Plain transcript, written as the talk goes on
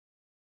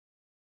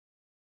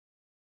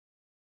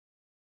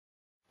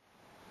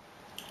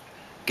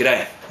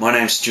G'day, my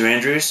name's Stu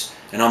Andrews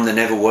and I'm the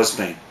Never Was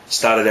Been.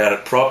 Started out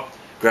at prop,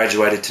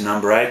 graduated to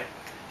number 8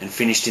 and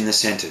finished in the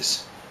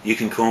centres. You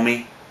can call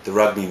me the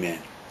Rugby Man.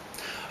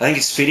 I think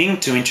it's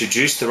fitting to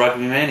introduce the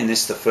Rugby Man in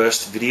this, the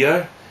first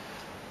video.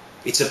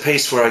 It's a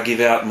piece where I give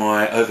out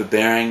my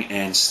overbearing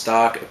and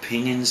stark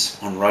opinions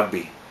on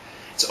rugby.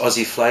 It's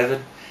Aussie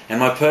flavoured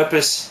and my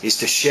purpose is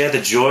to share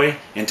the joy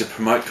and to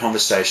promote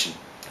conversation.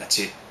 That's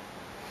it.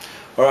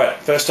 Alright,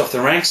 first off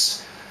the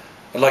ranks,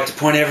 I'd like to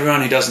point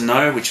everyone who doesn't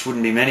know, which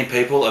wouldn't be many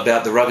people,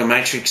 about the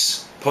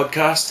Ruggamatrix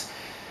podcast.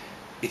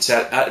 It's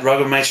at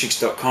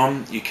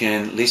ruggamatrix.com. You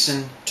can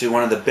listen to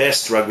one of the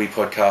best rugby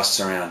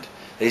podcasts around.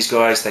 These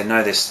guys, they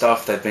know their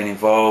stuff. They've been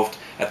involved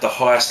at the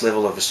highest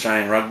level of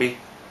Australian rugby.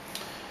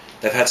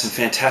 They've had some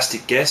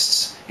fantastic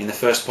guests. In the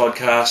first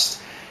podcast,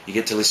 you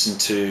get to listen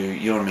to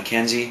Ewan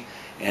McKenzie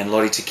and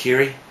Lottie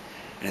Takiri,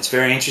 and it's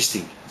very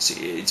interesting.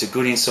 It's a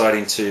good insight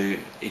into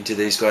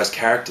these guys'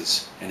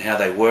 characters and how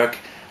they work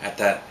at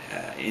that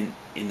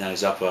in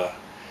those upper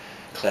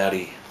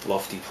cloudy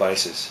lofty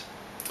places.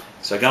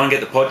 So go and get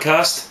the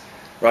podcast,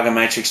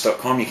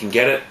 ruggamatrix.com. You can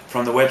get it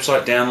from the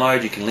website,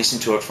 download, you can listen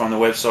to it from the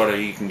website, or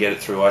you can get it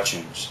through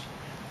iTunes.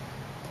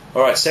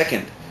 Alright,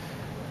 second,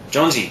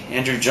 Johnsy,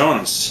 Andrew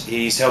Johns,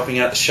 he's helping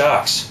out the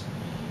Sharks.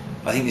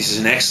 I think this is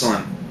an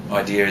excellent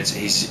idea.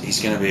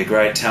 He's going to be a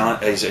great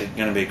talent, he's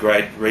going to be a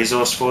great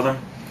resource for them.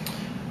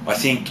 I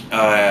think,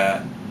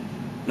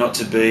 not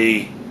to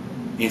be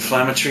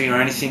inflammatory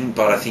or anything,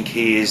 but I think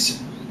he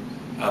is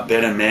a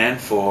better man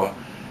for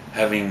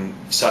having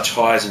such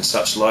highs and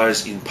such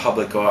lows in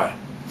public eye.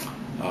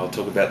 I'll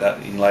talk about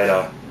that in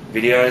later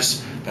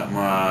videos, about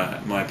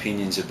my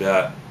opinions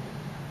about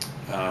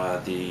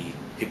the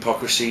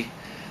hypocrisy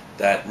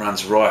that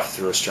runs rife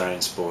through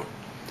Australian sport.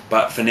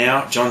 But for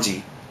now,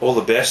 Johnsy, all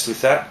the best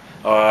with that.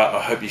 I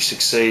hope you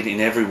succeed in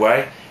every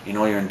way, in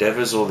all your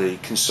endeavours, all the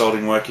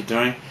consulting work you're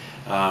doing.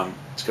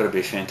 It's got to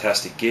be a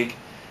fantastic gig,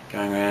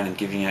 going around and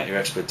giving out your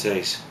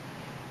expertise.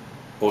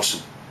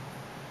 Awesome.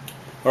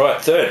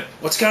 Alright, third,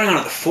 what's going on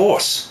at the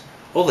Force?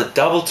 All the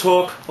double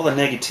talk, all the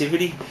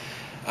negativity,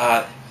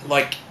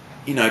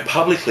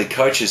 publicly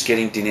coaches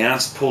getting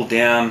denounced, pulled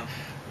down,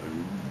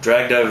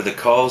 dragged over the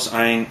coals.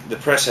 I mean, the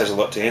press has a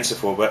lot to answer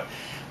for,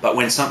 but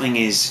when something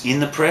is in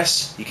the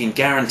press, you can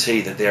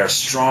guarantee that there are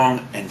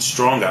strong and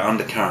stronger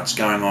undercurrents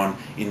going on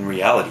in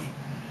reality.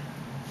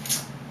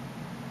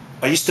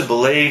 I used to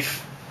believe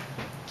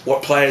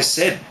what players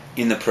said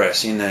in the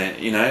press, on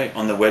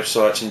the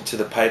websites, into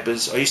the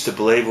papers. I used to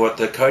believe what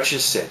the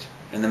coaches said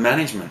and the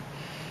management.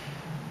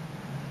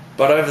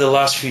 But over the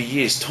last few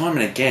years, time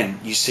and again,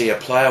 you see a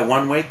player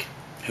one week,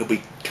 he'll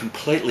be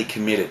completely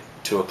committed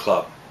to a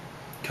club.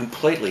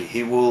 Completely.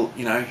 He will,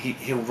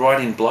 he'll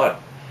write in blood.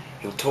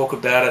 He'll talk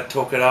about it,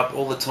 talk it up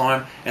all the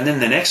time, and then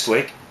the next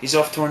week, he's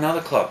off to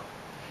another club.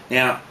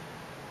 Now,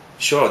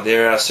 sure,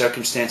 there are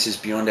circumstances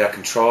beyond our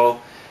control,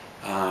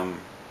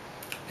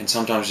 and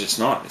sometimes it's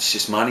not. It's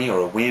just money or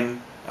a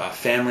whim,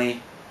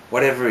 family,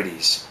 whatever it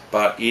is.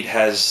 But it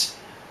has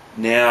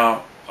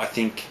now, I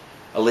think,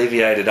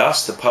 alleviated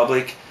us, the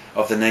public,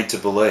 of the need to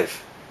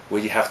believe,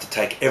 where you have to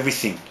take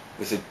everything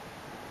with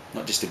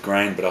not just a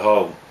grain, but a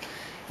whole,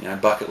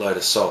 bucket load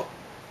of salt.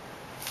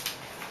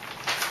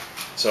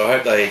 So I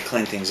hope they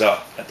clean things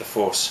up at the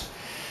Force.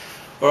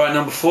 Alright,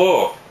 number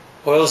 4,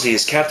 Hoiles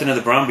is captain of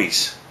the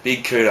Brumbies.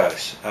 Big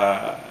kudos.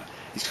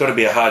 He's got to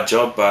be a hard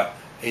job, but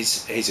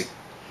he's a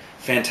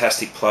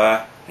fantastic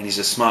player and he's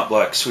a smart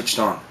bloke, switched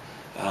on.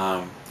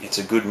 It's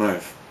a good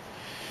move.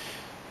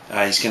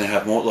 He's going to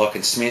have Mortlock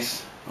and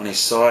Smith on his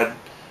side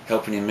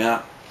helping him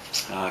out.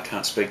 I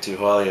can't speak too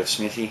highly of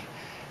Smithy,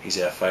 he's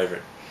our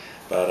favourite.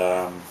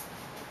 But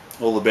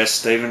all the best,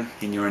 Stephen,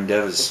 in your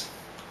endeavours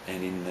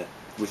and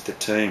with the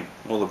team.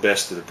 All the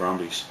best to the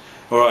Brumbies.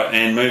 Alright,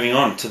 and moving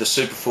on to the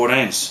Super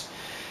 14s.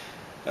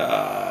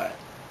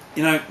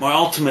 My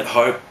ultimate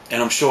hope,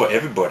 and I'm sure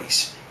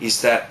everybody's,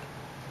 is that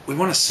we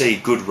want to see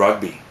good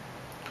rugby.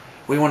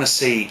 We want to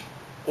see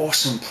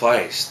awesome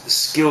plays, the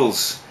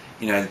skills,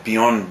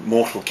 beyond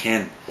mortal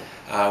ken.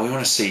 We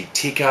want to see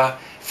ticker,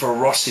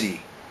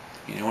 ferocity.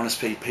 I want to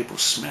see people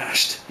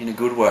smashed in a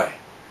good way.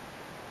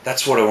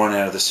 That's what I want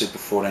out of the Super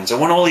 14s. I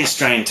want all the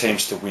Australian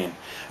teams to win.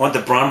 I want the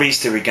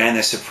Brumbies to regain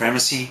their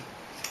supremacy.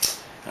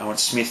 I want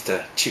Smith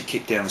to chip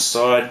kick down the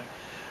side. I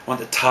want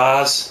the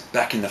Tars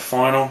back in the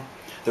final.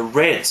 The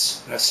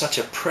Reds have such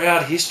a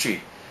proud history.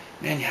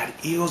 Man, you had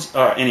Eels.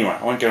 Alright, anyway,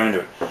 I won't go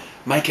into it.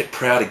 Make it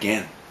proud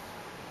again.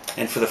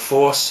 And for the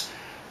Force,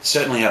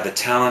 certainly have the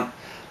talent,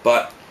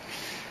 but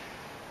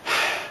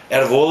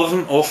out of all of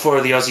them, all 4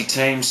 of the Aussie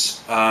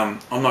teams, I'm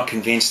not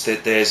convinced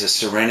that there's a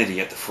serenity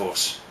at the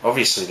Force.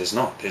 Obviously there's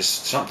not. There's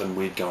something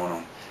weird going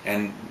on.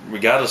 And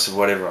regardless of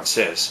what everyone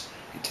says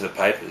to the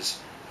papers,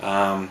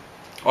 I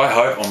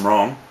hope I'm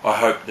wrong. I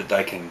hope that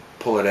they can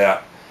pull it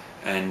out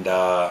and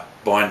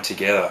bind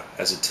together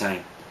as a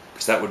team,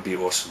 because that would be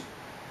awesome.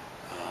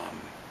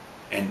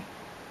 And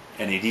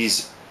it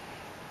is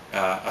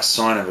a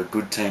sign of a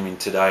good team in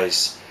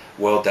today's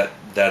world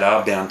that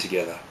are bound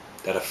together,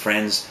 that are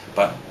friends,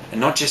 and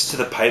not just to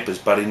the papers,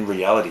 but in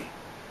reality.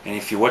 And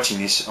if you're watching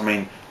this, I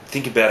mean,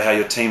 think about how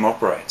your team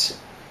operates.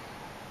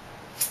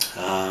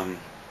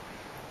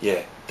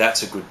 Yeah,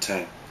 that's a good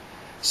team.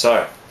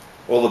 So,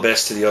 all the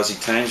best to the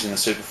Aussie teams in the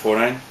Super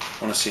 14. I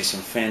want to see some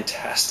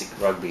fantastic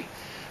rugby.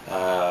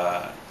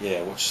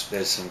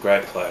 There's some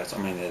great players. I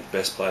mean, they're the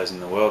best players in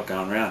the world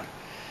going around.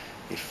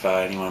 If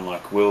anyone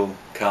like Will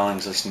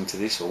Carling's listening to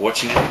this or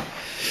watching it,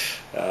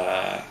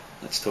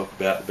 let's talk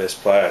about the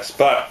best players.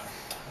 But,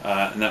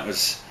 and that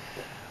was,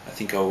 I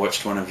think I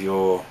watched one of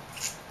your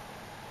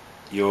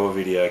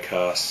video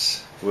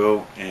casts,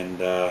 Will, and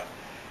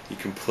you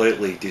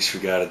completely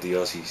disregarded the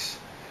Aussies,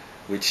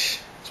 which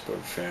is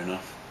probably fair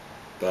enough,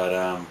 but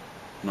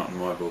not in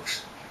my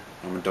books.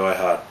 I'm a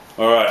diehard.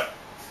 Alright,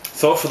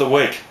 thought for the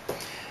week.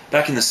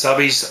 Back in the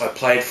subbies, I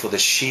played for the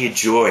sheer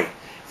joy,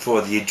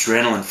 for the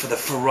adrenaline, for the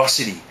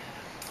ferocity,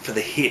 for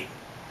the hit,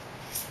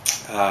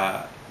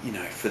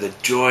 for the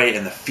joy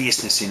and the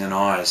fierceness in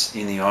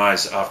the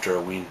eyes after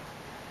a win.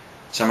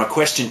 So my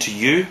question to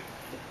you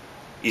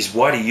is,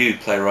 why do you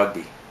play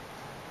rugby?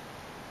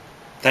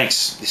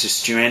 Thanks. This is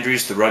Stu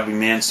Andrews, the Rugby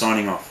Man,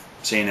 signing off.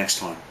 See you next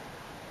time.